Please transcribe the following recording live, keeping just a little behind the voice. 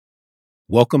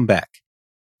Welcome back.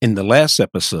 In the last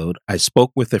episode, I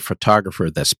spoke with a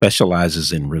photographer that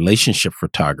specializes in relationship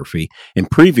photography and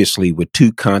previously with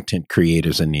two content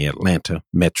creators in the Atlanta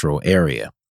metro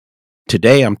area.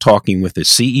 Today, I'm talking with a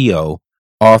CEO,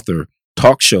 author,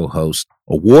 talk show host,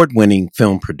 award-winning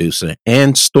film producer,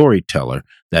 and storyteller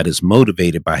that is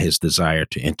motivated by his desire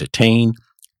to entertain,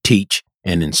 teach,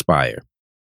 and inspire.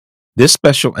 This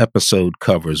special episode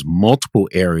covers multiple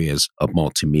areas of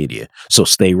multimedia, so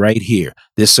stay right here.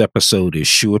 This episode is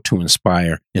sure to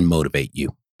inspire and motivate you.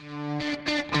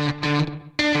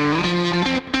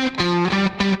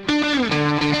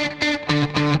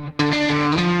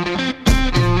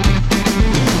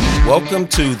 Welcome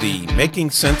to the Making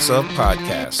Sense Of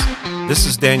podcast. This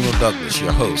is Daniel Douglas,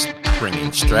 your host,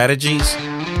 bringing strategies,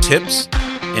 tips,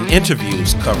 and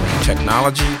interviews covering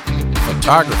technology,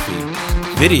 photography,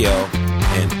 video,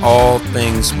 and all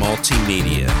things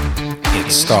multimedia.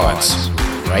 It starts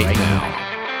right now.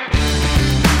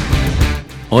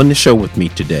 On the show with me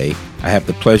today, I have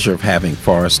the pleasure of having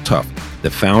Forrest Tuff,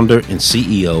 the founder and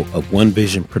CEO of One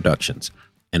Vision Productions,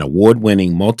 an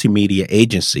award-winning multimedia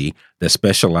agency that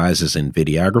specializes in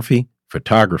videography,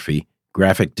 photography,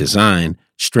 graphic design,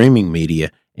 streaming media,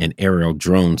 and aerial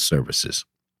drone services.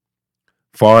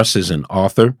 Forrest is an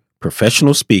author,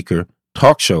 professional speaker,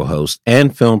 talk show host,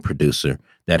 and film producer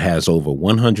that has over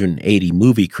 180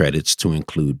 movie credits to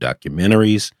include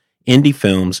documentaries, indie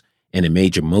films, and a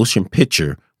major motion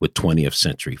picture with 20th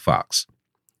Century Fox.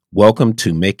 Welcome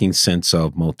to Making Sense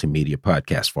of Multimedia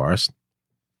podcast, Forrest.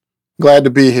 Glad to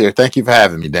be here. Thank you for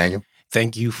having me, Daniel.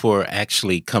 Thank you for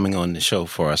actually coming on the show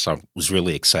for us. I was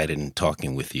really excited in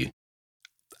talking with you.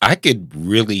 I could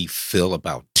really fill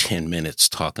about 10 minutes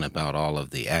talking about all of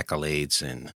the accolades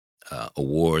and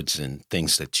awards and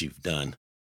things that you've done.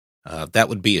 That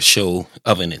would be a show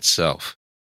of in itself.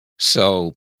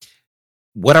 So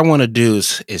what I want to do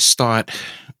is start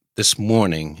this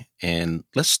morning, and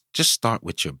let's just start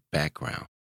with your background.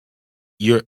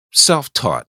 You're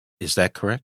self-taught, is that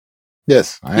correct?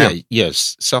 Yes, I am.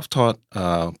 Yes, self-taught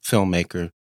filmmaker.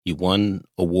 You won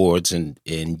awards and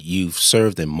you've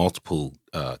served in multiple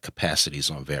capacities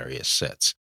on various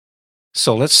sets.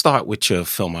 So let's start with your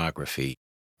filmography.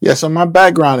 Yeah, so my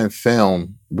background in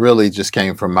film really just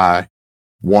came from my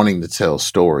wanting to tell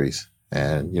stories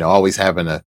and, always having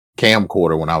a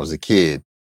camcorder when I was a kid.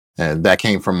 And that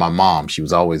came from my mom. She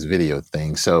was always video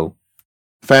things. So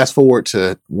fast forward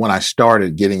to when I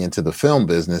started getting into the film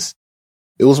business,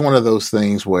 it was one of those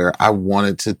things where I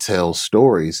wanted to tell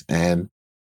stories and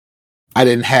I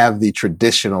didn't have the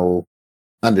traditional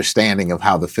understanding of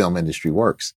how the film industry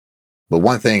works. But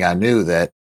one thing I knew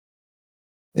that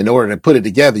in order to put it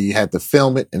together, you had to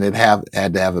film it and it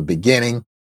had to have a beginning,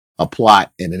 a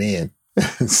plot, and an end.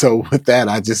 So with that,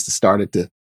 I just started to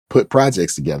put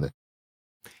projects together.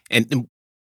 And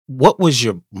what was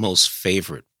your most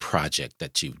favorite project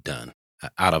that you've done?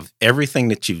 Out of everything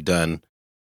that you've done,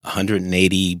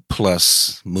 180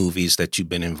 plus movies that you've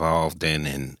been involved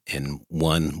in and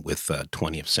one with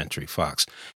 20th Century Fox,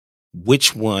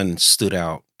 which one stood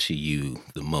out to you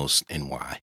the most and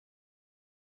why?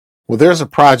 Well, there's a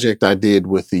project I did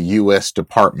with the U.S.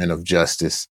 Department of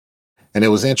Justice, and it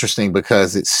was interesting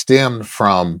because it stemmed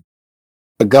from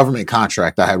a government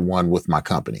contract I had won with my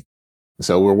company.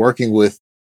 So we're working with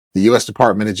the U.S.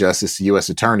 Department of Justice, the U.S.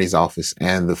 Attorney's Office,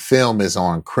 and the film is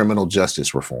on criminal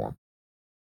justice reform.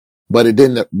 But it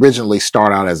didn't originally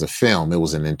start out as a film. It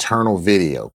was an internal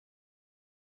video.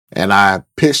 And I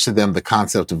pitched to them the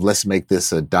concept of let's make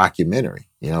this a documentary.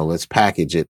 Let's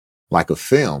package it like a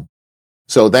film.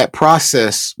 So that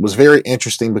process was very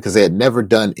interesting because they had never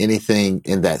done anything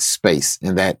in that space,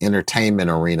 in that entertainment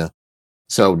arena.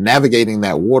 So navigating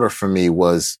that water for me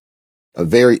was a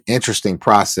very interesting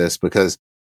process because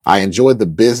I enjoyed the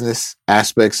business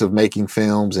aspects of making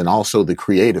films and also the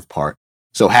creative part.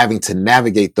 So having to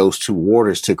navigate those two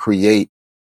waters to create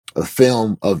a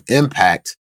film of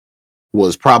impact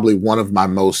was probably one of my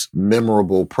most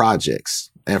memorable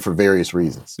projects, and for various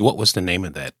reasons. What was the name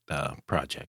of that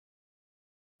project?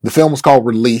 The film was called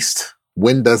Released: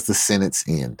 When Does the Sentence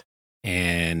End?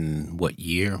 And what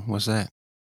year was that?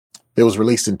 It was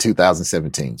released in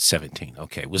 2017. 17.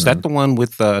 Okay. Was that the one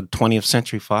with 20th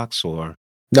Century Fox or?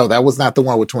 No, that was not the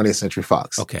one with 20th Century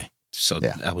Fox. Okay. So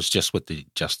that was just with the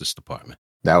Justice Department.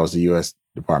 That was the U.S.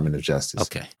 Department of Justice.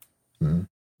 Okay. Mm-hmm.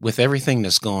 With everything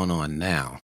that's going on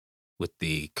now with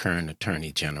the current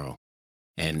Attorney General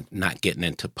and not getting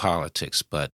into politics,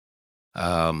 but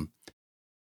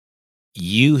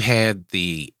you had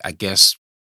the, I guess,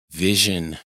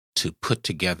 vision to put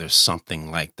together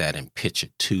something like that and pitch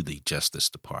it to the Justice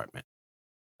Department.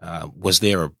 Was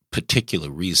there a particular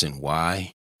reason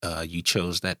why you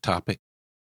chose that topic?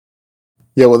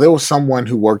 Yeah, well, there was someone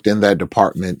who worked in that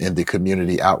department, in the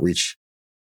community outreach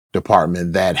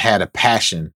department, that had a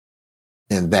passion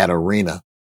in that arena.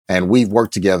 And we've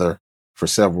worked together for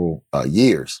several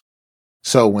years.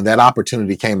 So when that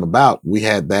opportunity came about, we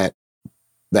had that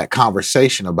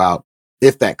conversation about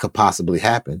if that could possibly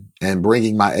happen, and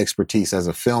bringing my expertise as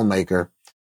a filmmaker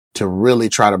to really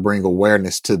try to bring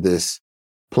awareness to this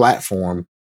platform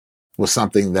was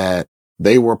something that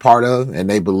they were part of, and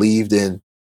they believed in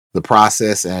the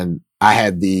process. And I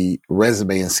had the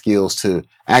resume and skills to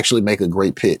actually make a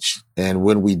great pitch. And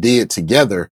when we did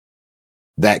together,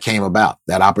 that came about,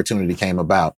 that opportunity came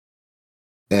about.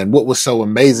 And what was so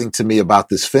amazing to me about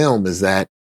this film is that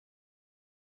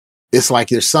it's like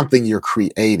there's something you're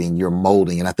creating, you're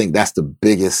molding. And I think that's the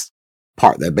biggest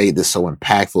part that made this so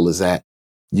impactful, is that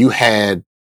you had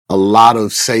a lot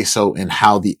of say so in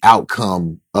how the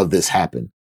outcome of this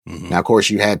happened. Mm-hmm. Now, of course,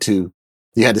 you had to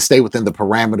stay within the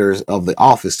parameters of the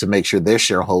office to make sure their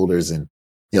shareholders and,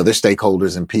 their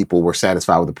stakeholders and people were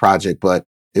satisfied with the project. But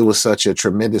it was such a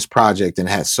tremendous project and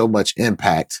had so much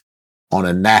impact on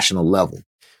a national level.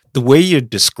 The way you're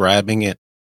describing it,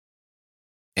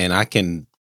 and I can,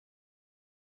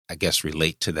 I guess,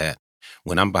 relate to that.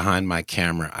 When I'm behind my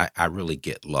camera, I really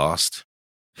get lost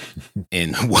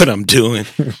in what I'm doing.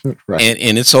 Right.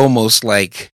 And it's almost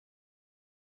like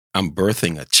I'm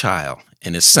birthing a child.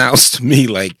 And it sounds to me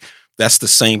like that's the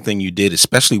same thing you did,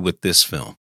 especially with this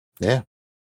film. Yeah.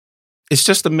 It's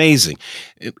just amazing.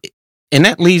 And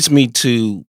that leads me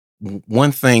to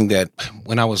one thing that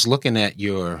when I was looking at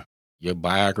your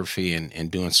biography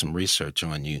and doing some research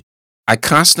on you, I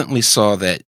constantly saw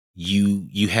that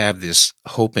you have this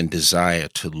hope and desire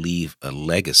to leave a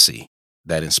legacy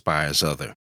that inspires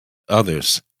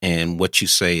others. And what you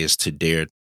say is to dare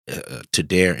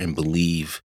and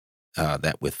believe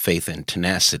that with faith and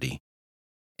tenacity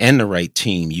and the right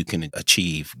team, you can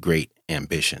achieve great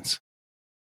ambitions.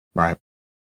 Right.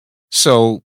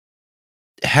 So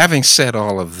having said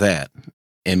all of that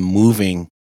and moving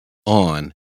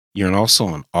on, you're also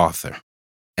an author,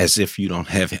 as if you don't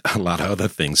have a lot of other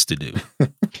things to do.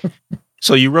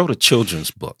 So you wrote a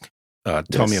children's book.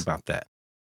 Tell me about that.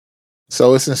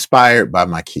 So it's inspired by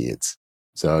my kids.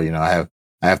 So, I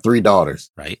have 3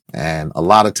 daughters. Right. And a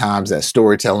lot of times that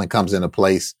storytelling comes into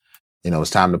place. It's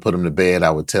time to put them to bed.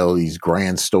 I would tell these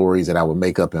grand stories that I would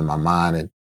make up in my mind. And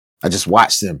I just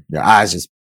watch them, their eyes just,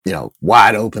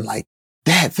 wide open, like,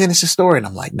 Dad, finish the story. And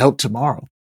I'm like, nope, tomorrow.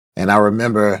 And I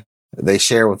remember they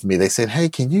shared with me, they said, hey,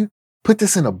 can you put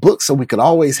this in a book so we could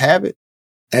always have it?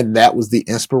 And that was the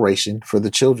inspiration for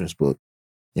the children's book.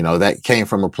 That came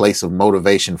from a place of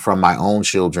motivation from my own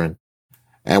children.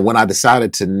 And when I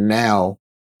decided to now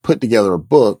put together a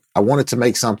book, I wanted to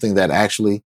make something that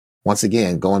actually, once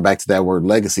again, going back to that word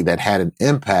legacy, that had an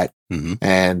impact. Mm-hmm.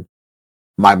 And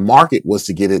my market was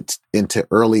to get it into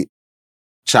early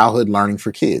childhood learning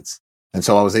for kids. And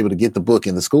so I was able to get the book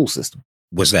in the school system.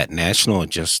 Was that national or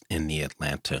just in the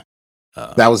Atlanta?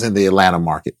 That was in the Atlanta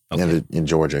market, okay. in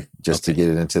Georgia, just to get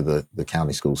it into the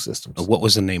county school systems. What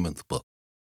was the name of the book?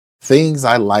 Things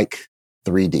I Like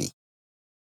 3D.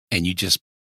 And you just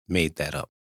made that up?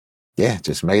 Yeah,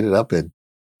 just made it up. And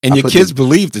your kids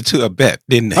believed it too, I bet,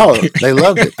 didn't they? Oh, they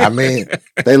loved it.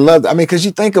 They loved it. Because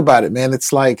you think about it, man,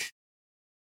 it's like,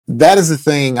 that is the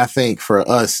thing, I think, for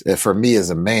us, for me as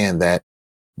a man, that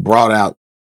brought out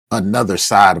another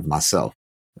side of myself.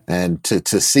 And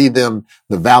to see them,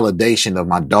 the validation of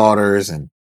my daughters and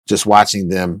just watching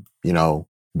them,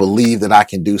 believe that I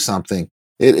can do something,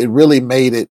 it really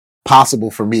made it possible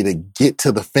for me to get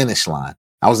to the finish line.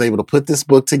 I was able to put this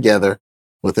book together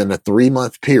within a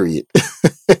 3-month period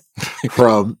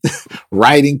from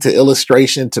writing to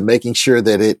illustration to making sure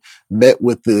that it met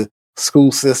with the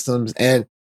school systems. And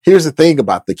here's the thing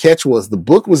about the catch was the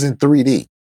book was in 3D.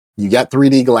 You got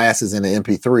 3D glasses in the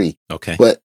MP3. Okay.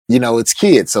 But, it's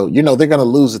kids. So, they're going to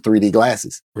lose the 3D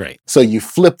glasses. Right. So you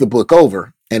flip the book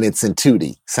over and it's in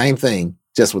 2D. Same thing,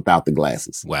 just without the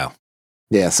glasses. Wow.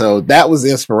 Yeah. So that was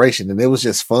the inspiration. And it was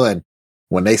just fun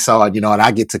when they saw it, and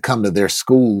I get to come to their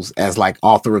schools as like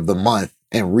author of the month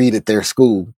and read at their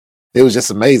school. It was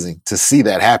just amazing to see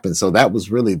that happen. So that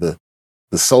was really the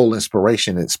sole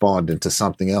inspiration. It spawned into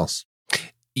something else.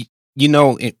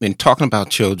 In talking about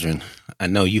children, I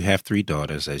know you have 3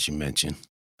 daughters, as you mentioned.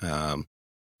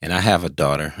 And I have a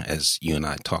daughter, as you and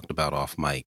I talked about off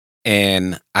mic.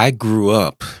 And I grew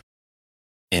up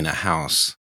in a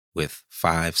house with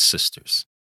 5 sisters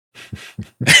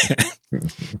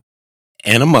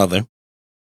and a mother.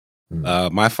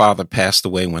 My father passed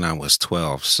away when I was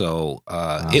 12, so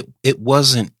Wow. it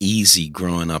wasn't easy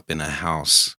growing up in a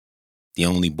house, the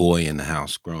only boy in the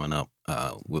house growing up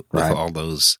with Right. all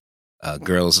those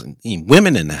girls and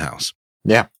women in the house.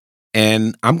 Yeah.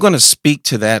 And I'm going to speak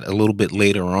to that a little bit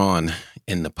later on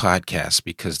in the podcast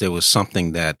because there was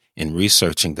something that in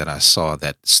researching that I saw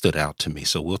that stood out to me.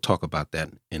 So we'll talk about that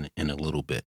in a little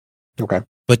bit. Okay.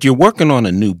 But you're working on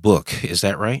a new book, is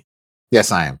that right?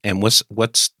 Yes, I am. And what's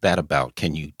that about?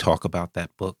 Can you talk about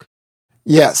that book?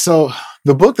 Yeah. So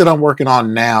the book that I'm working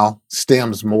on now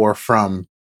stems more from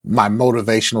my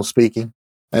motivational speaking.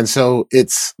 And so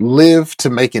it's Live to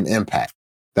Make an Impact.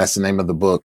 That's the name of the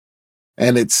book.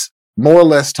 And it's more or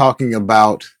less talking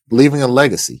about leaving a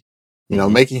legacy,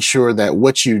 making sure that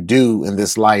what you do in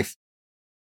this life,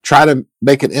 try to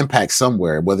make an impact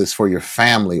somewhere, whether it's for your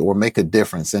family or make a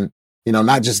difference and,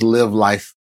 not just live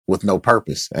life with no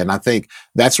purpose. And I think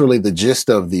that's really the gist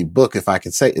of the book. If I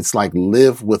could say, it's like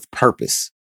live with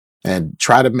purpose and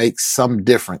try to make some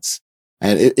difference.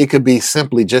 And it could be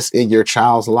simply just in your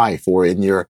child's life or in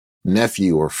your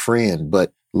nephew or friend,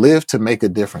 but live to make a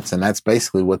difference. And that's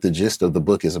basically what the gist of the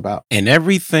book is about. And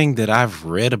everything that I've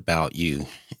read about you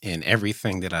and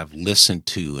everything that I've listened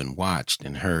to and watched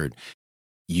and heard,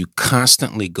 you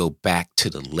constantly go back to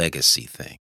the legacy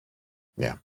thing.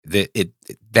 Yeah.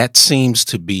 That seems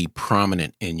to be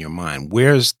prominent in your mind.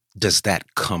 Does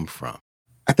that come from?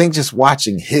 I think just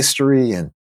watching history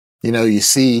and, you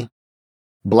see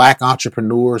Black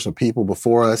entrepreneurs or people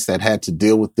before us that had to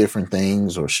deal with different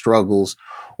things or struggles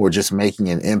or just making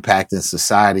an impact in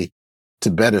society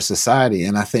to better society.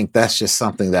 And I think that's just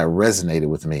something that resonated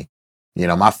with me.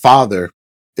 My father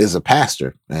is a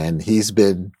pastor and he's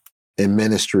been in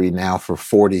ministry now for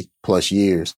 40 plus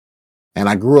years. And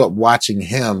I grew up watching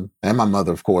him and my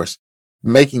mother, of course,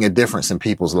 making a difference in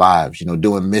people's lives,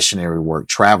 doing missionary work,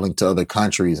 traveling to other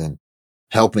countries and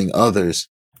helping others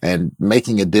and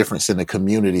making a difference in the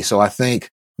community. So I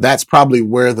think that's probably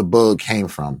where the bug came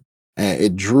from. And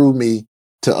it drew me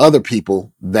to other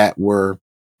people that were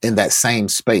in that same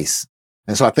space.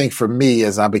 And so I think for me,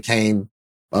 as I became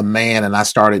a man and I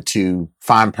started to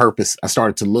find purpose, I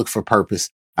started to look for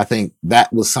purpose. I think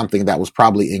that was something that was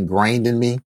probably ingrained in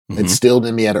me, instilled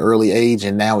in me at an early age.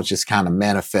 And now it's just kind of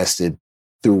manifested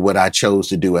through what I chose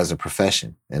to do as a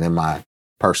profession and in my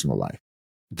personal life.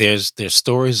 There's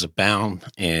stories abound,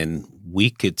 and we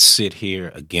could sit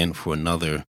here again for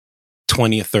another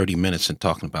 20 or 30 minutes and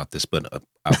talking about this, but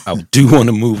I do want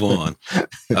to move on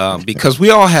because we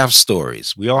all have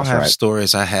stories. We all That's have right.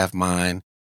 stories. I have mine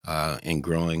in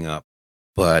growing up,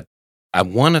 but I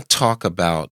want to talk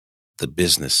about the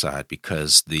business side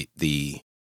because the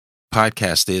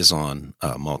podcast is on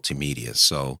multimedia.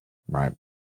 So Right.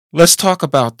 let's talk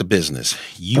about the business.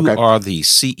 You Okay. are the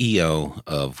CEO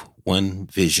of One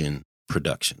Vision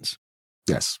Productions.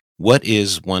 Yes. What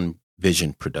is One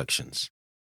Vision Productions?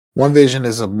 One Vision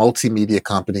is a multimedia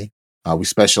company. We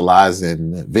specialize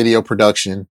in video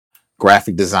production,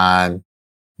 graphic design,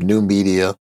 new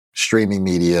media, streaming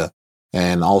media,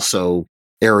 and also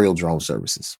aerial drone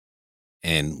services.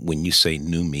 And when you say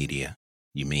new media,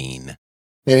 you mean?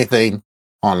 Anything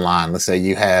online. Let's say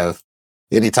you have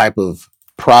any type of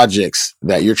projects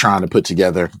that you're trying to put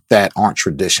together that aren't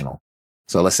traditional.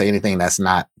 So let's say anything that's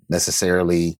not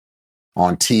necessarily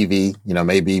on TV,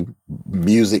 maybe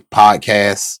music,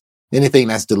 podcasts, anything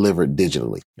that's delivered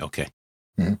digitally. Okay.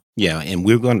 Mhm. Yeah, and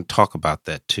we're going to talk about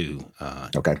that too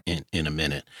Okay. in a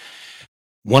minute.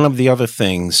 One of the other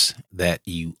things that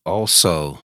you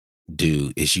also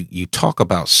do is you talk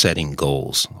about setting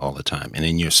goals all the time. And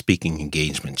in your speaking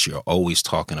engagements, you're always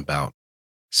talking about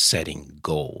setting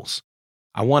goals.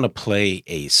 I want to play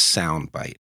a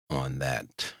soundbite on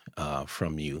that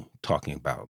from you talking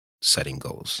about setting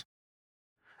goals.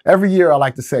 Every year, I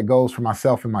like to set goals for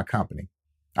myself and my company.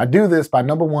 I do this by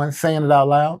number 1, saying it out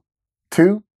loud.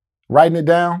 2, writing it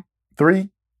down. 3,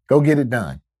 go get it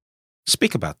done.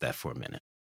 Speak about that for a minute.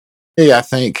 Yeah, I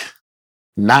think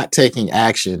not taking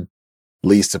action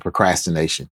leads to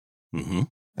procrastination. Mm-hmm.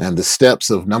 And the steps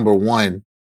of number 1,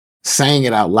 saying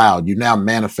it out loud, you now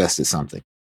manifested something.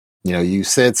 You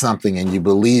said something and you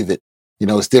believe it.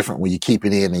 It's different when you keep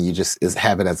it in and you just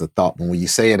have it as a thought. But when you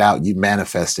say it out, you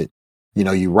manifest it.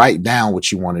 You write down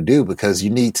what you want to do because you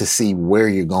need to see where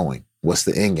you're going. What's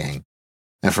the end game?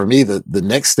 And for me, the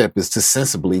next step is to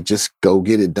sensibly just go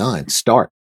get it done. Start.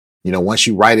 Once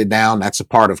you write it down, that's a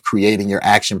part of creating your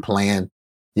action plan,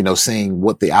 seeing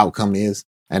what the outcome is.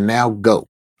 And now go.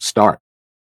 Start.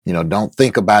 Don't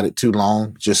think about it too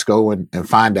long. Just go and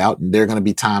find out. And there are going to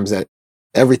be times that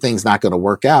everything's not going to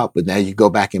work out, but now you go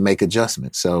back and make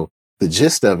adjustments. So the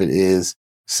gist of it is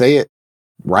Say it,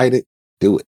 write it,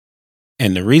 do it.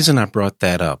 And the reason I brought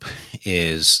that up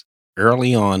is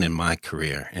early on in my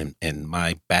career and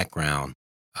my background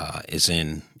is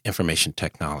in information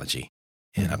technology.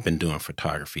 And I've been doing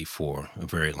photography for a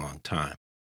very long time.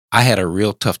 I had a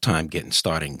real tough time getting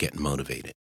started and getting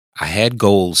motivated. I had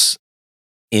goals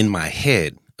in my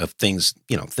head of things,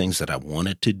 things that I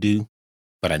wanted to do,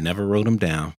 but I never wrote them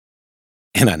down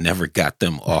and I never got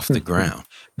them off the ground.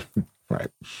 Right.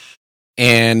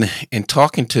 And in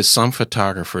talking to some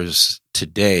photographers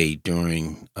today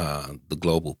during the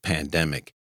global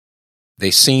pandemic,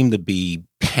 they seem to be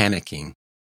panicking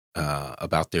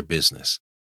about their business.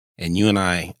 And you and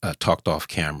I talked off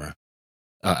camera,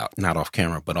 not off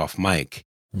camera, but off mic,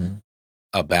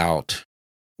 about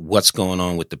what's going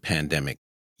on with the pandemic.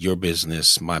 Your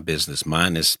business, my business,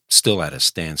 mine is still at a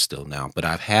standstill now. But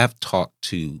I have talked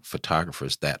to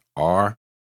photographers that are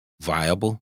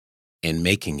viable and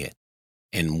making it.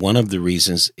 And one of the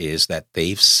reasons is that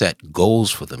they've set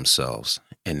goals for themselves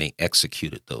and they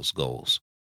executed those goals.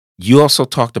 You also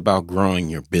talked about growing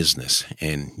your business,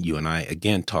 and you and I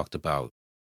again talked about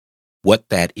what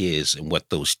that is and what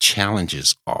those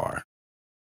challenges are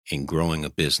in growing a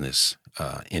business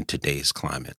in today's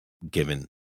climate, given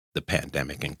the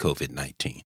pandemic and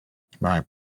COVID-19. Right.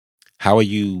 How are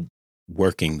you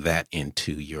working that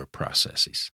into your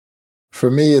processes? For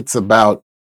me, it's about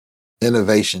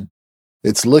innovation.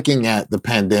 It's looking at the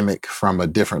pandemic from a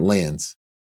different lens.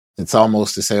 It's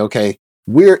almost to say, okay,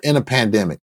 we're in a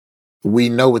pandemic. We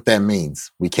know what that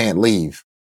means. We can't leave.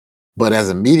 But as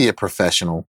a media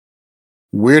professional,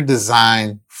 we're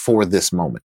designed for this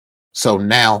moment. So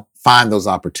now find those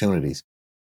opportunities.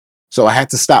 So I had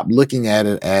to stop looking at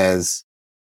it as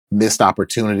missed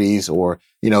opportunities or,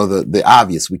 the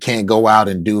obvious. We can't go out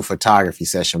and do a photography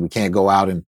session. We can't go out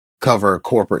and cover a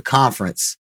corporate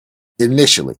conference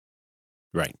initially.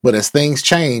 Right. But as things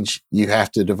change, you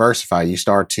have to diversify. You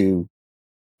start to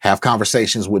have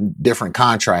conversations with different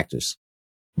contractors.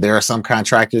 There are some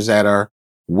contractors that are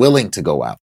willing to go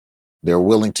out. They're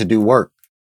willing to do work.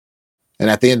 And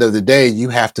at the end of the day, you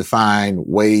have to find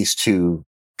ways to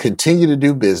continue to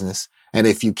do business. And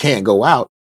if you can't go out,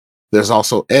 there's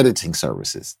also editing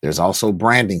services. There's also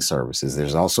branding services.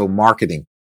 There's also marketing.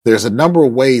 There's a number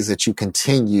of ways that you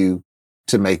continue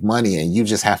to make money. And you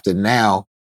just have to now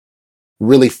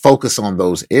really focus on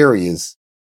those areas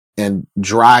and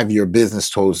drive your business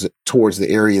towards the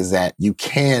areas that you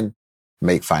can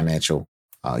make financial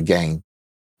gain,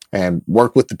 and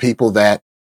work with the people that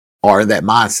are in that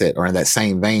mindset or in that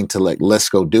same vein to let's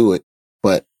go do it.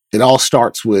 But it all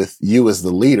starts with you as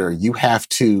the leader. You have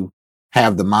to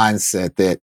have the mindset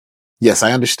that, yes,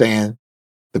 I understand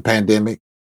the pandemic.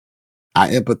 I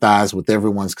empathize with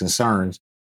everyone's concerns,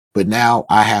 but now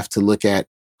I have to look at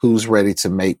who's ready to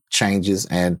make changes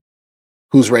and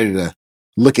who's ready to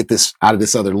look at this out of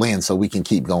this other lens so we can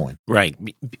keep going. Right.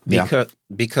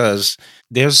 Because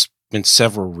there's been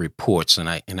several reports, and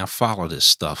I follow this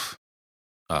stuff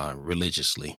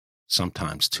religiously,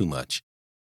 sometimes too much.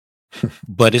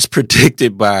 But it's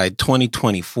predicted by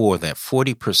 2024 that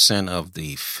 40% of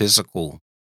the physical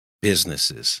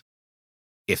businesses,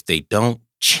 if they don't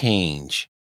change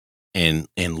and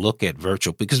look at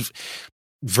virtual, because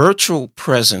virtual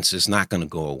presence is not going to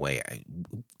go away.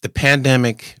 The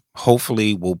pandemic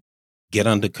hopefully will get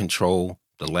under control.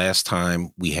 The last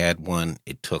time we had one,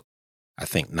 it took, I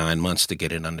think, 9 months to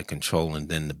get it under control. And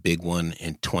then the big one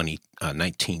in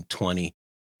 1920,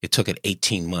 it took it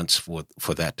 18 months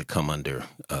for that to come under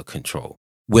control.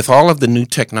 With all of the new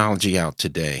technology out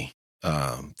today,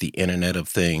 the Internet of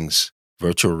Things,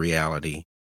 virtual reality,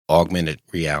 augmented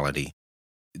reality,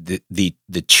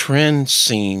 the trend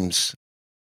seems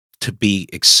to be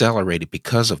accelerated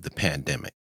because of the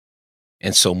pandemic.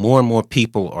 And so more and more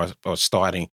people are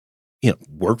starting,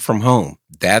 work from home.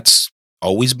 That's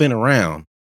always been around,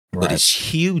 but Right.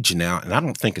 it's huge now. And I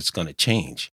don't think it's going to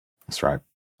change. That's right.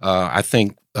 I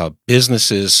think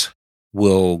businesses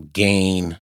will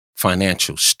gain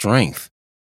financial strength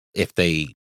if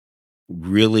they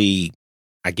really,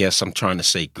 I guess I'm trying to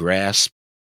say, grasp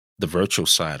the virtual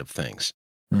side of things.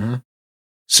 Mm-hmm.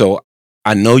 So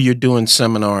I know you're doing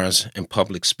seminars and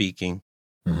public speaking.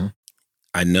 Mm-hmm.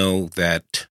 I know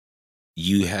that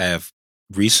you have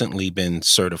recently been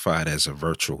certified as a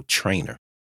virtual trainer.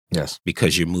 Yes.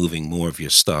 Because you're moving more of your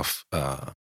stuff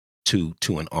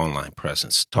to an online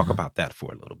presence. Talk about that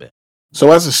for a little bit.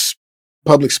 So as a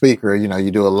public speaker,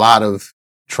 you do a lot of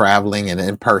traveling and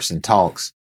in-person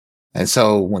talks. And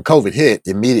so when COVID hit,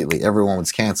 immediately everyone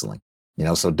was canceling,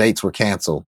 so dates were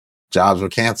canceled, jobs were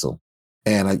canceled.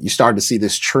 And you started to see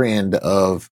this trend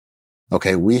of,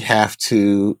 okay, we have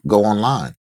to go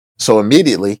online. So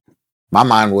immediately my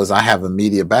mind was, I have a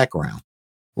media background.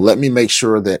 Let me make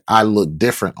sure that I look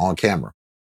different on camera.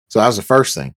 So that was the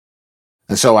first thing.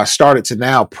 And so I started to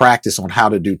now practice on how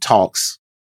to do talks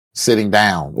sitting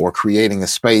down, or creating a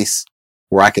space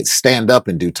where I could stand up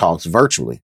and do talks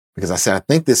virtually, because I said, I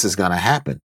think this is going to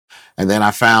happen. And then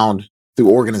I found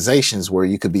through organizations where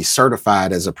you could be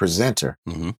certified as a presenter.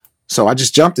 Mm-hmm. So I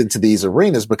just jumped into these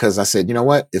arenas because I said, you know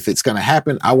what, if it's going to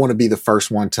happen, I want to be the first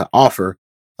one to offer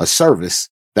a service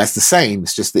that's the same.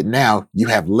 It's just that now you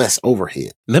have less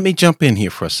overhead. Let me jump in here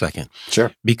for a second.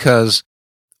 Sure. Because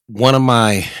one of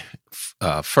my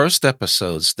first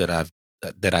episodes that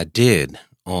I did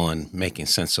on making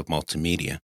sense of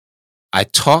multimedia, I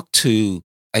talked to,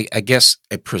 I guess,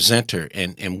 a presenter,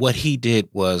 and what he did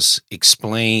was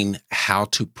explain how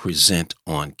to present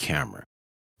on camera.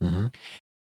 Mm-hmm.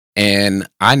 And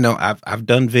I know I've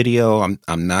done video.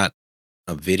 I'm not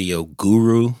a video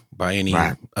guru by any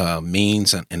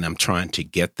means, and I'm trying to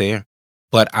get there.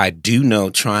 But I do know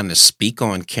trying to speak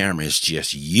on camera is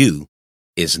just you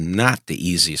is not the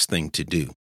easiest thing to do.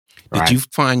 Did you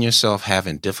find yourself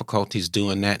having difficulties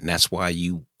doing that, and that's why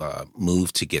you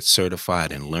moved to get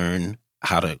certified and learn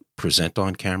how to present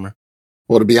on camera?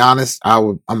 Well, to be honest,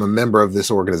 I'm a member of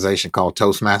this organization called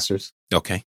Toastmasters.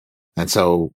 Okay. And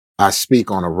so I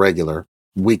speak on a regular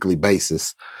weekly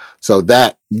basis. So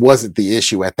that wasn't the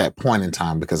issue at that point in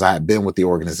time, because I had been with the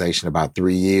organization about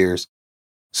 3 years.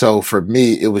 So for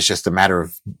me, it was just a matter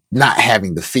of not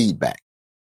having the feedback.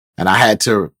 And I had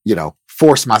to,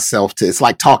 force myself to, it's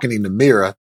like talking in the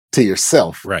mirror to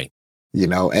yourself. Right.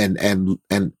 And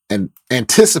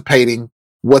anticipating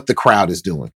what the crowd is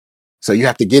doing. So you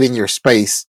have to get in your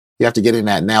space. You have to get in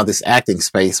this acting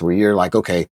space where you're like,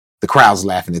 okay, the crowd's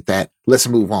laughing at that. Let's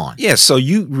move on. Yeah. So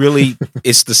you really,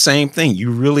 it's the same thing. You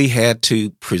really had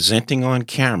to presenting on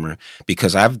camera,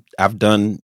 because I've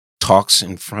done talks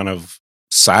in front of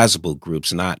sizable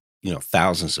groups, not,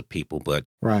 thousands of people, but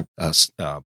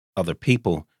other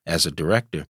people as a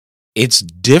director. It's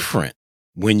different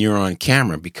when you're on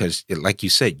camera because, like you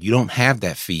said, you don't have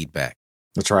that feedback.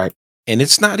 That's right. And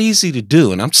it's not easy to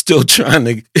do. And I'm still trying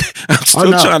to,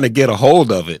 trying to get a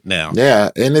hold of it now.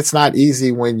 Yeah. And it's not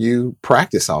easy when you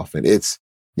practice off it.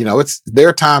 There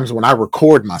are times when I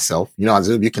record myself, on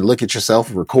Zoom, you can look at yourself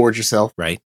and record yourself.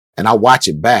 Right. And I'll watch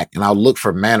it back and I'll look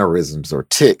for mannerisms or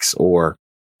tics, and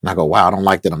I go, wow, I don't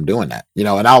like that I'm doing that,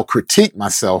 and I'll critique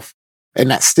myself. And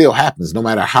that still happens no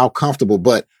matter how comfortable.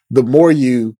 But the more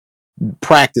you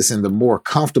practice and the more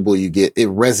comfortable you get, it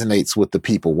resonates with the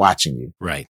people watching you.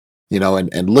 Right.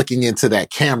 And looking into that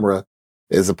camera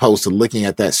as opposed to looking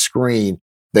at that screen,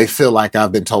 they feel like,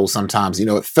 I've been told sometimes,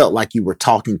 it felt like you were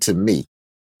talking to me.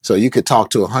 So you could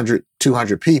talk to 100,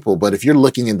 200 people, but if you're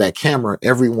looking in that camera,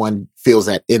 everyone feels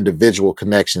that individual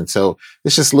connection. So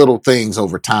it's just little things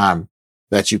over time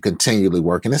that you continually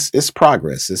work. And it's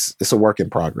progress. It's a work in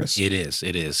progress. It is.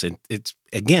 And it's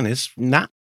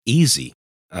not easy.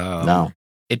 No.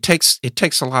 It takes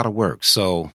a lot of work.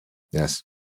 So yes,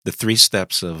 the 3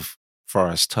 steps of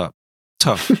Forrest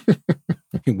Tough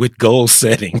with goal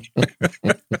setting.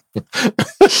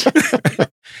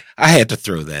 I had to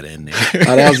throw that in there.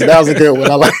 Oh, that was a good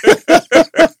one. I like.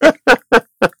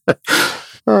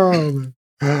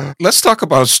 Oh, let's talk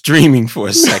about streaming for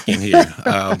a second here.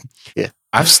 Yeah.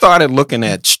 I've started looking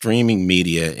at streaming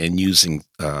media and using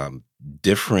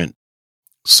different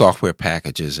software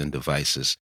packages and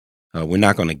devices. We're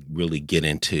not going to really get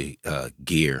into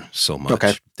gear so much.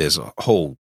 Okay. There's a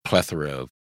whole plethora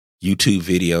of YouTube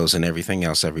videos and everything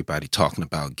else, everybody talking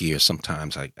about gear.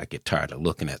 Sometimes I get tired of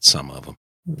looking at some of them.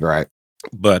 Right.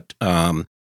 But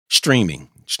streaming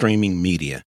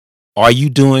media, are you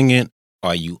doing it?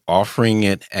 Are you offering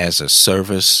it as a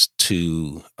service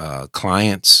to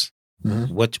clients?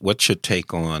 Mm-hmm. What's your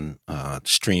take on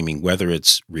streaming, whether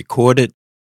it's recorded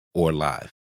or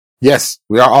live? Yes,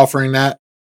 we are offering that.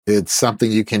 It's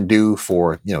something you can do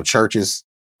for, churches.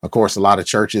 Of course, a lot of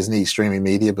churches need streaming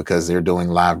media because they're doing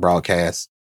live broadcasts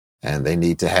and they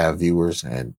need to have viewers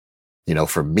and,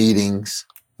 for meetings,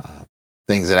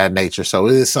 things of that nature. So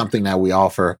it is something that we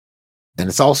offer. And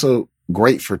it's also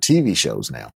great for TV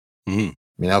shows now.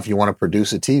 Mm-hmm. If you want to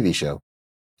produce a TV show,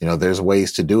 there's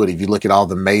ways to do it. If you look at all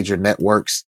the major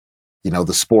networks,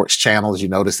 the sports channels, you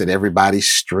notice that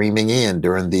everybody's streaming in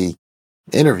during the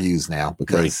interviews now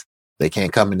because they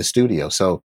can't come in the studio.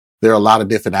 So there are a lot of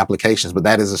different applications, but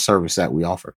that is a service that we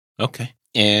offer. Okay.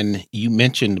 And you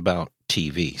mentioned about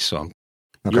TV. So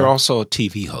you're also a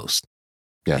TV host.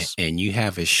 Yes. And you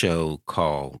have a show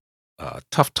called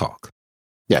Tough Talk.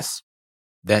 Yes.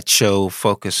 That show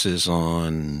focuses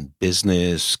on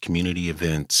business, community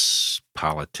events,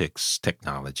 politics,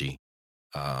 technology.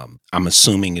 I'm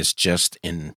assuming it's just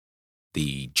in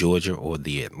the Georgia or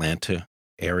the Atlanta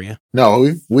area.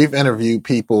 No, we've interviewed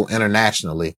people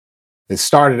internationally. It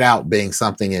started out being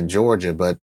something in Georgia,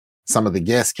 but some of the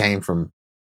guests came from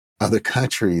other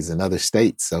countries and other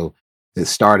states, so it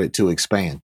started to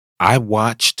expand. I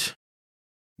watched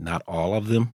not all of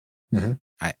them. Mhm.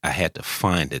 I had to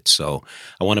find it, so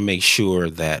I want to make sure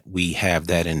that we have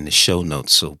that in the show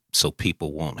notes, so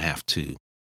people won't have to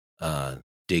uh,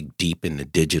 dig deep in the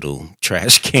digital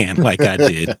trash can like I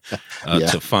did Yeah.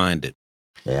 to find it.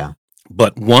 Yeah.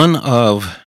 But one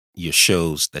of your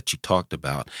shows that you talked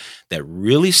about that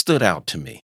really stood out to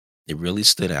me, it really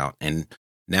stood out, and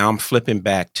now I'm flipping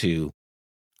back to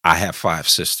I have 5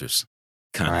 sisters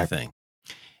kind Right. of thing,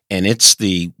 and it's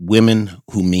the Women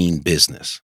Who Mean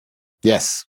Business.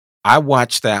 Yes. I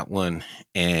watched that one,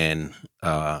 and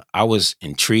I was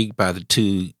intrigued by the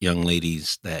 2 young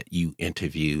ladies that you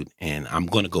interviewed, and I'm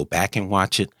going to go back and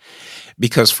watch it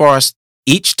because, Forrest,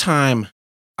 each time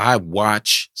I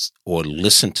watch or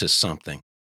listen to something,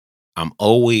 I'm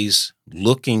always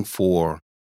looking for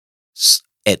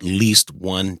at least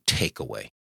one takeaway.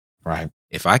 Right.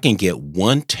 If I can get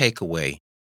one takeaway,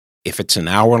 if it's an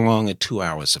hour long or 2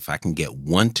 hours, if I can get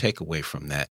one takeaway from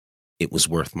that, it was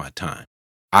worth my time.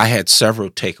 I had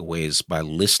several takeaways by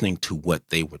listening to what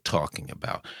they were talking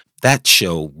about. That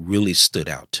show really stood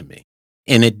out to me.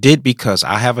 And it did because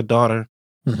I have a daughter.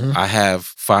 Mhm. I have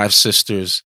 5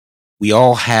 sisters. We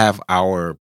all have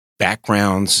our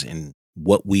backgrounds and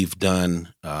what we've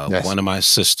done. Yes. One of my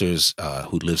sisters,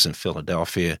 who lives in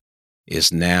Philadelphia,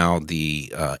 is now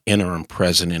the interim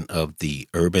president of the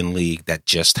Urban League. That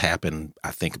just happened,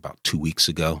 I think, about 2 weeks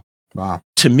ago. Wow.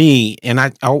 To me, and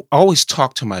I always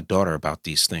talk to my daughter about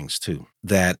these things too,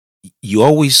 that you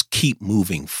always keep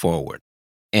moving forward.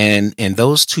 And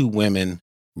those 2 women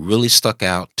really stuck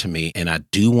out to me. And I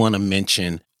do want to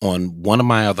mention on one of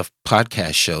my other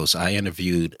podcast shows, I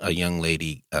interviewed a young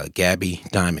lady, Gabby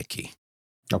Dimeke.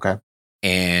 Okay.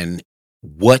 And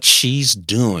what she's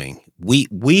doing,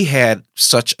 we had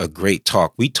such a great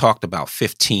talk. We talked about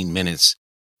 15 minutes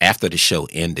after the show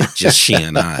ended, just she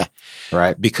and I.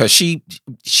 Right. Because she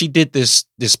did this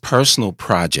personal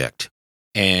project,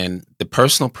 and the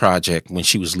personal project when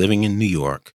she was living in New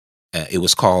York, it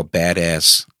was called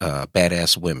Badass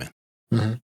Women,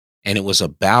 Mhm. and it was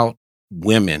about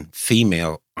women,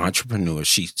 female entrepreneurs.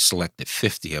 She selected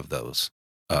 50 of those,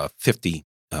 50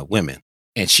 women,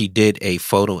 and she did a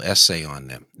photo essay on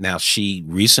them. Now she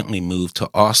recently moved to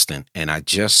Austin, and I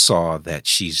just saw that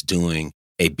she's doing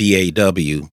a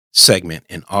BAW segment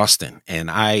in Austin. And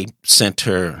I sent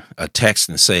her a text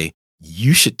and say,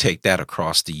 you should take that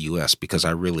across the US because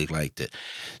I really liked it.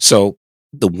 So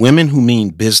the Women Who Mean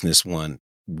Business one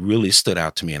really stood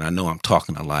out to me. And I know I'm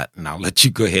talking a lot, and I'll let you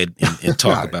go ahead and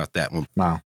talk about that one.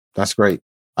 Wow. That's great.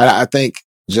 I think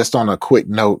just on a quick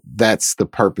note, that's the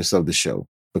purpose of the show,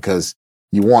 because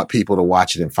you want people to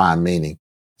watch it and find meaning.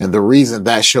 And the reason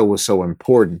that show was so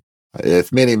important,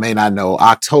 if many may not know,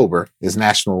 October is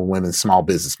National Women's Small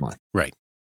Business Month. Right.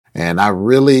 And I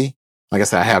really, like I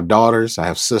said, I have daughters, I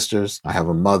have sisters, I have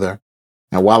a mother.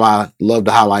 And while I love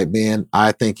to highlight men,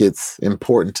 I think it's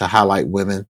important to highlight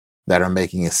women that are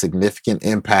making a significant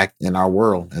impact in our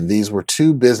world. And these were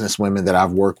 2 business women that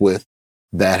I've worked with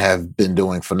that have been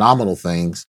doing phenomenal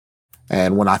things.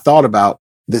 And when I thought about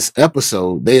this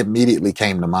episode, they immediately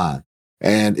came to mind.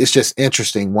 And it's just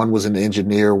interesting. One was an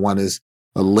engineer, one is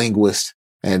a linguist,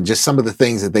 and just some of the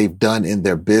things that they've done in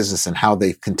their business and how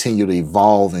they've continued to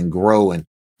evolve and grow, and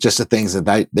just the things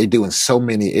that they do in so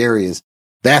many areas.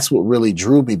 That's what really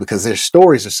drew me, because their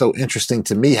stories are so interesting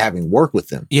to me, having worked with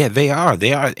them. Yeah, they are.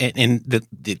 They are. And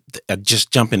the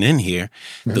just jumping in here,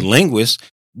 the Mhm. linguist,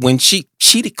 when she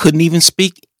couldn't even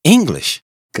speak English,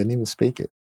 Couldn't even speak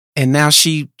it. and now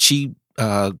she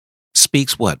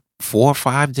speaks what, 4 or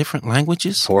 5 different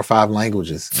languages 4 or 5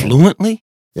 languages. fluently.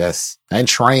 Yes. And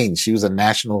trained. She was a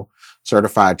national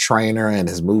certified trainer and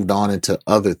has moved on into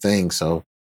other things. So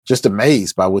just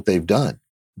amazed by what they've done.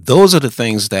 Those are the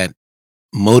things that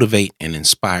motivate and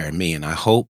inspire me. And I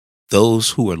hope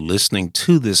those who are listening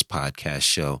to this podcast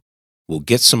show will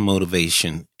get some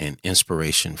motivation and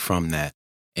inspiration from that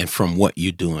and from what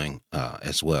you're doing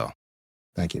as well.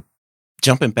 Thank you.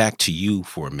 Jumping back to you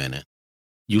for a minute,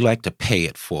 you like to pay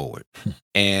it forward.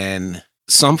 And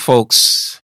some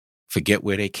folks forget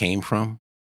where they came from,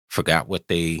 forgot what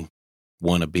they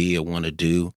want to be or want to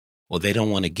do, or they don't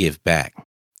want to give back.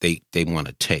 They want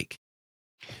to take.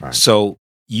 Right. So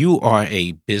you are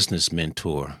a business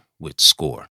mentor with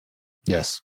SCORE.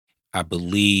 Yes. I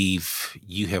believe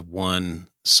you have won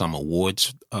some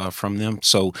awards from them.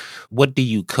 So what do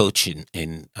you coach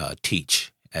and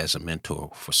teach as a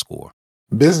mentor for SCORE?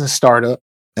 Business startup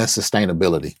and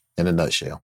sustainability in a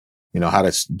nutshell. How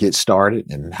to get started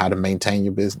and how to maintain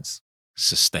your business.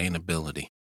 Sustainability.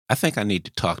 I think I need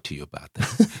to talk to you about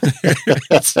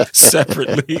that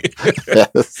separately.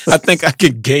 Yes. I think I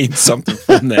could gain something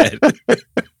from that.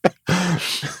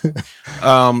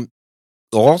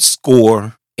 All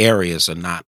SCORE areas are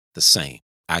not the same.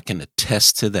 I can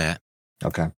attest to that.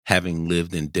 Okay. Having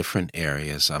lived in different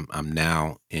areas, I'm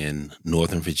now in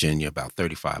Northern Virginia, about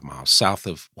 35 miles south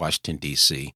of Washington,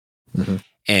 D.C. Mm-hmm.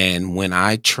 And when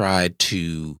I tried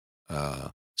to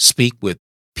speak with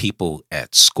people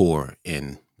at SCORE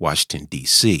in Washington,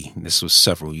 D.C., this was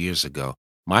several years ago,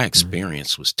 my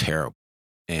experience was terrible.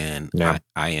 And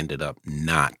I ended up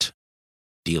not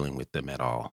dealing with them at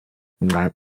all.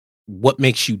 Right. What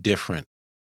makes you different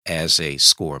as a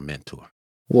SCORE mentor?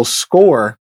 Well,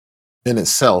 SCORE in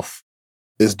itself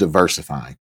is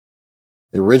diversifying.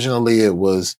 Originally, it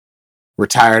was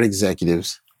retired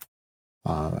executives,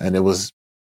 and it was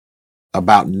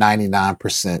about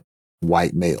 99%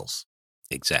 white males.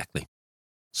 Exactly.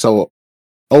 So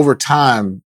over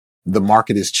time, the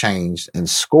market has changed, and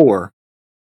SCORE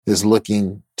is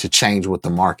looking to change with the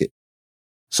market.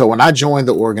 So when I joined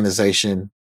the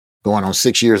organization going on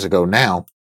 6 years ago now,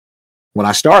 when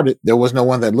I started, there was no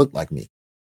one that looked like me.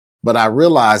 But I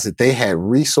realized that they had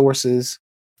resources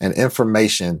and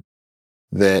information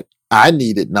that I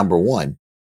needed, number one,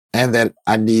 and that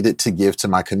I needed to give to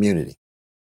my community.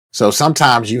 So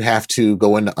sometimes you have to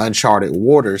go into uncharted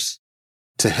waters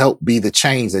to help be the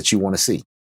change that you want to see.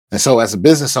 And so as a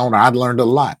business owner, I learned a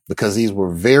lot because these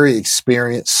were very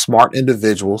experienced, smart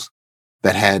individuals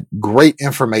that had great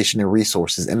information and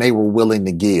resources, and they were willing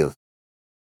to give.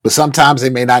 But sometimes they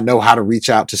may not know how to reach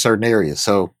out to certain areas.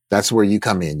 So that's where you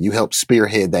come in. You help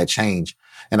spearhead that change.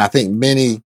 And I think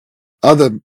many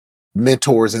other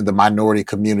mentors in the minority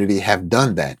community have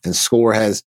done that. And SCORE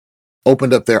has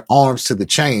opened up their arms to the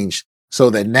change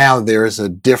so that now there's a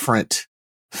different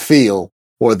feel,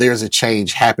 or there's a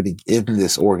change happening in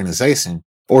this organization,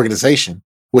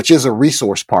 which is a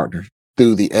resource partner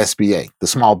through the SBA, the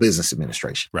Small Business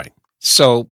Administration. Right.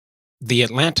 So the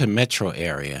Atlanta metro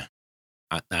area,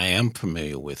 I am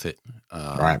familiar with it.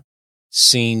 Right.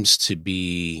 Seems to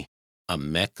be a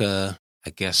mecca, I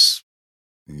guess.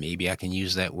 Maybe I can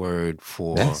use that word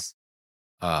for Yes.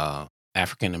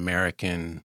 African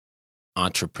American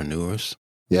entrepreneurs.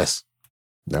 Yes,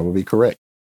 that would be correct.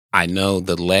 I know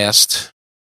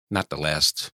not the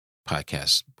last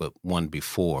podcast, but one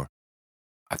before,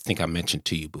 I think I mentioned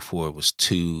to you before, it was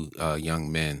two young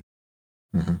men.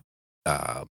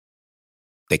 Mm-hmm.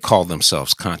 They call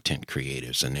themselves content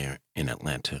creators, and they're in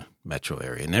Atlanta metro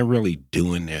area, and they're really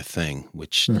doing their thing,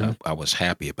 which I was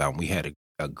happy about. We had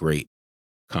a great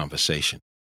conversation.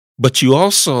 But you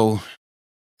also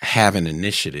have an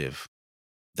initiative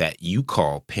that you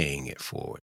call Paying It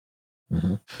Forward.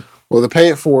 Mm-hmm. Well, the Pay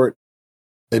It Forward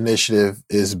initiative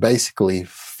is basically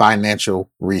financial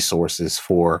resources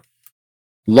for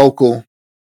local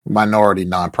minority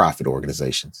nonprofit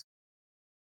organizations.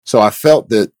 So I felt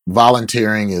that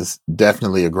volunteering is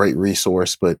definitely a great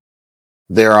resource, but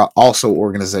there are also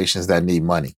organizations that need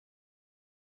money.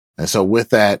 And so with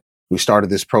that, we started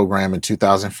this program in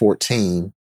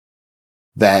 2014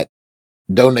 that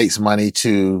donates money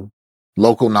to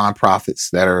local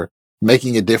nonprofits that are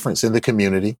making a difference in the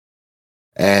community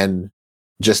and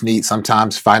just need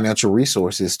sometimes financial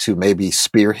resources to maybe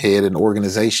spearhead an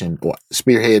organization or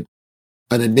spearhead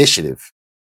an initiative,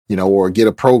 or get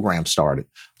a program started.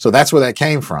 So that's where that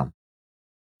came from.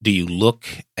 Do you look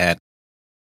at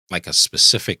like a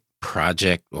specific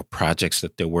project or projects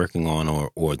that they're working on,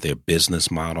 or their business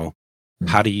model? Mm-hmm.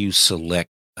 How do you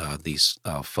select these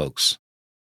folks?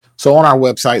 So on our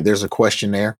website, there's a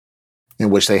questionnaire in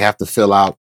which they have to fill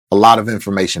out a lot of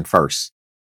information first.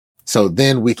 So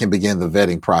then we can begin the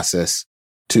vetting process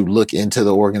to look into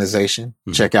the organization,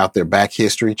 check out their back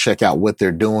history, check out what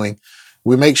they're doing.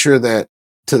 We make sure that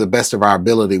to the best of our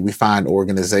ability, we find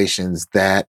organizations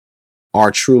that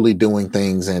are truly doing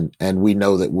things and we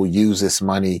know that we'll use this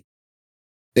money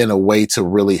in a way to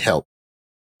really help.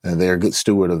 And they're a good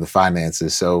steward of the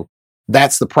finances. So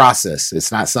that's the process.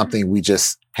 It's not something we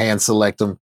just hand select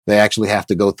them. They actually have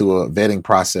to go through a vetting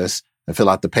process and fill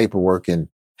out the paperwork and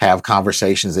have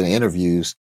conversations and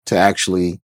interviews to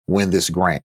actually win this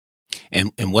grant.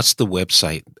 And what's the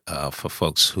website for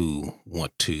folks who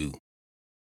want to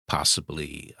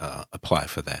possibly apply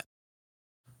for that?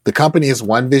 The company is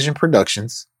One Vision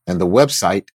Productions, and the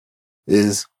website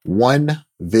is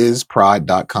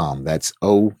onevizprod.com. That's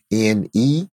ONE,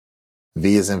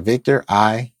 V as in Victor,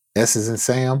 I, S as in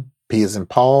Sam, P as in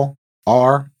Paul,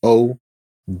 ROD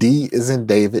as in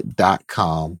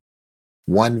David.com,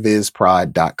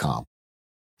 onevizprod.com.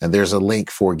 And there's a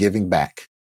link for giving back.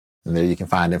 And there you can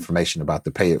find information about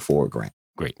the Pay It Forward grant.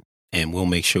 Great. And we'll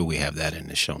make sure we have that in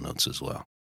the show notes as well.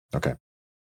 Okay.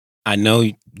 I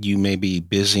know you may be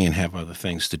busy and have other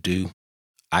things to do.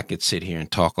 I could sit here and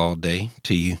talk all day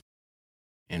to you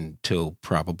until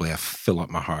probably I fill up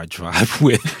my hard drive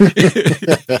with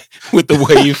the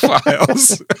WAV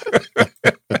files.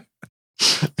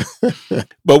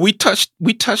 But we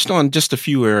touched on just a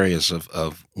few areas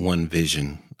of One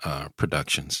Vision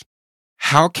Productions.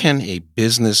 How can a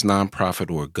business, nonprofit,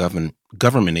 or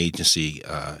government agency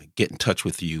get in touch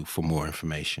with you for more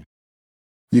information?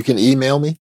 You can email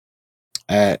me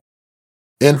at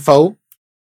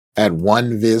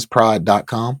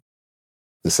info@onevizprod.com,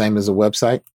 the same as the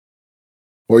website,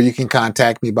 or you can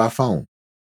contact me by phone,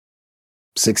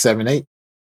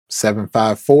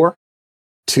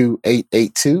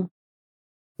 678-754-2882.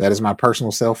 That is my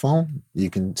personal cell phone. You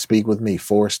can speak with me,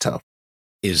 Forrest Tuff.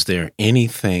 Is there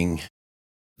anything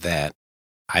that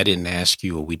I didn't ask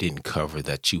you or we didn't cover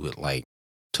that you would like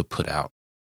to put out?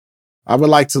 I would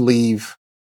like to leave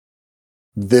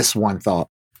this one thought.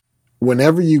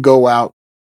 Whenever you go out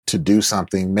to do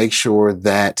something, make sure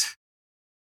that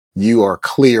you are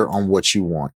clear on what you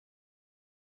want.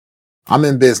 I'm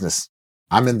in business.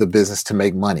 I'm in the business to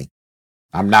make money.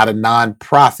 I'm not a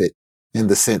nonprofit in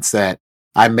the sense that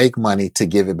I make money to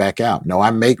give it back out. No,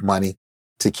 I make money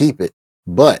to keep it,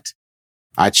 but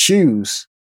I choose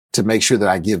to make sure that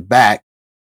I give back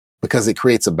because it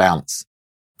creates a balance.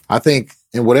 I think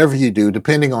in whatever you do,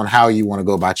 depending on how you want to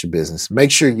go about your business,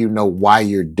 make sure you know why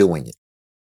you're doing it.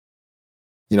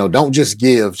 Don't just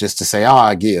give just to say,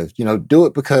 I give. Do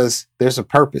it because there's a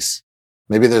purpose.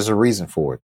 Maybe there's a reason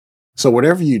for it. So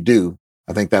whatever you do,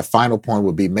 I think that final point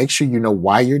would be make sure you know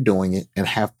why you're doing it and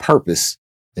have purpose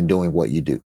in doing what you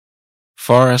do.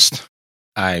 Forrest,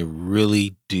 I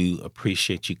really do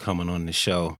appreciate you coming on the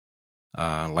show.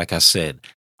 Like I said,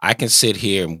 I can sit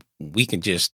here and we can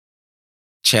just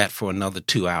chat for another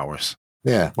 2 hours.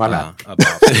 Yeah, why not?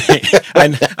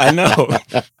 I know.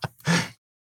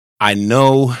 I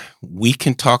know we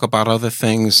can talk about other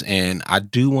things, and I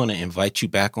do want to invite you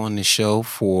back on the show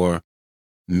for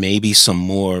maybe some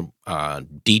more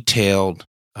detailed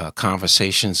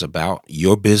conversations about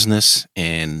your business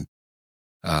and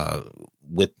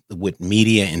with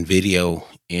media and video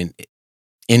in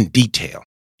detail.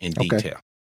 Okay.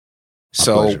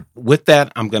 So pleasure. With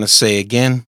that, I'm going to say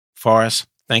again, Forrest,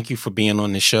 thank you for being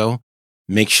on the show.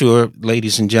 Make sure,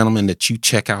 ladies and gentlemen, that you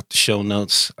check out the show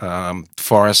notes.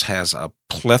 Forrest has a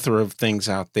plethora of things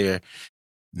out there.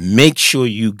 Make sure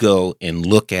you go and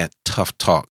look at Tough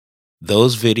Talk.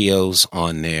 Those videos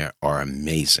on there are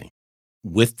amazing.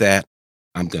 With that,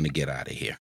 I'm going to get out of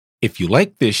here. If you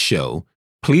like this show,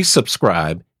 please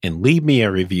subscribe and leave me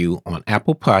a review on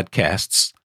Apple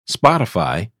Podcasts,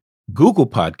 Spotify, Google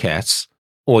Podcasts,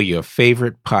 or your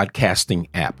favorite podcasting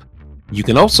app. You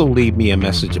can also leave me a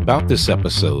message about this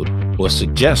episode or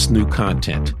suggest new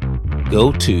content.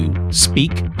 Go to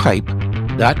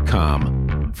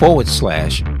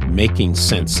speakpipe.com/making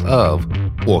sense of,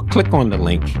 or click on the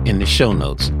link in the show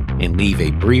notes and leave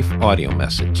a brief audio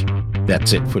message.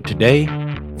 That's it for today.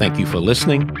 Thank you for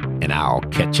listening, and I'll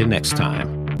catch you next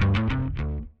time.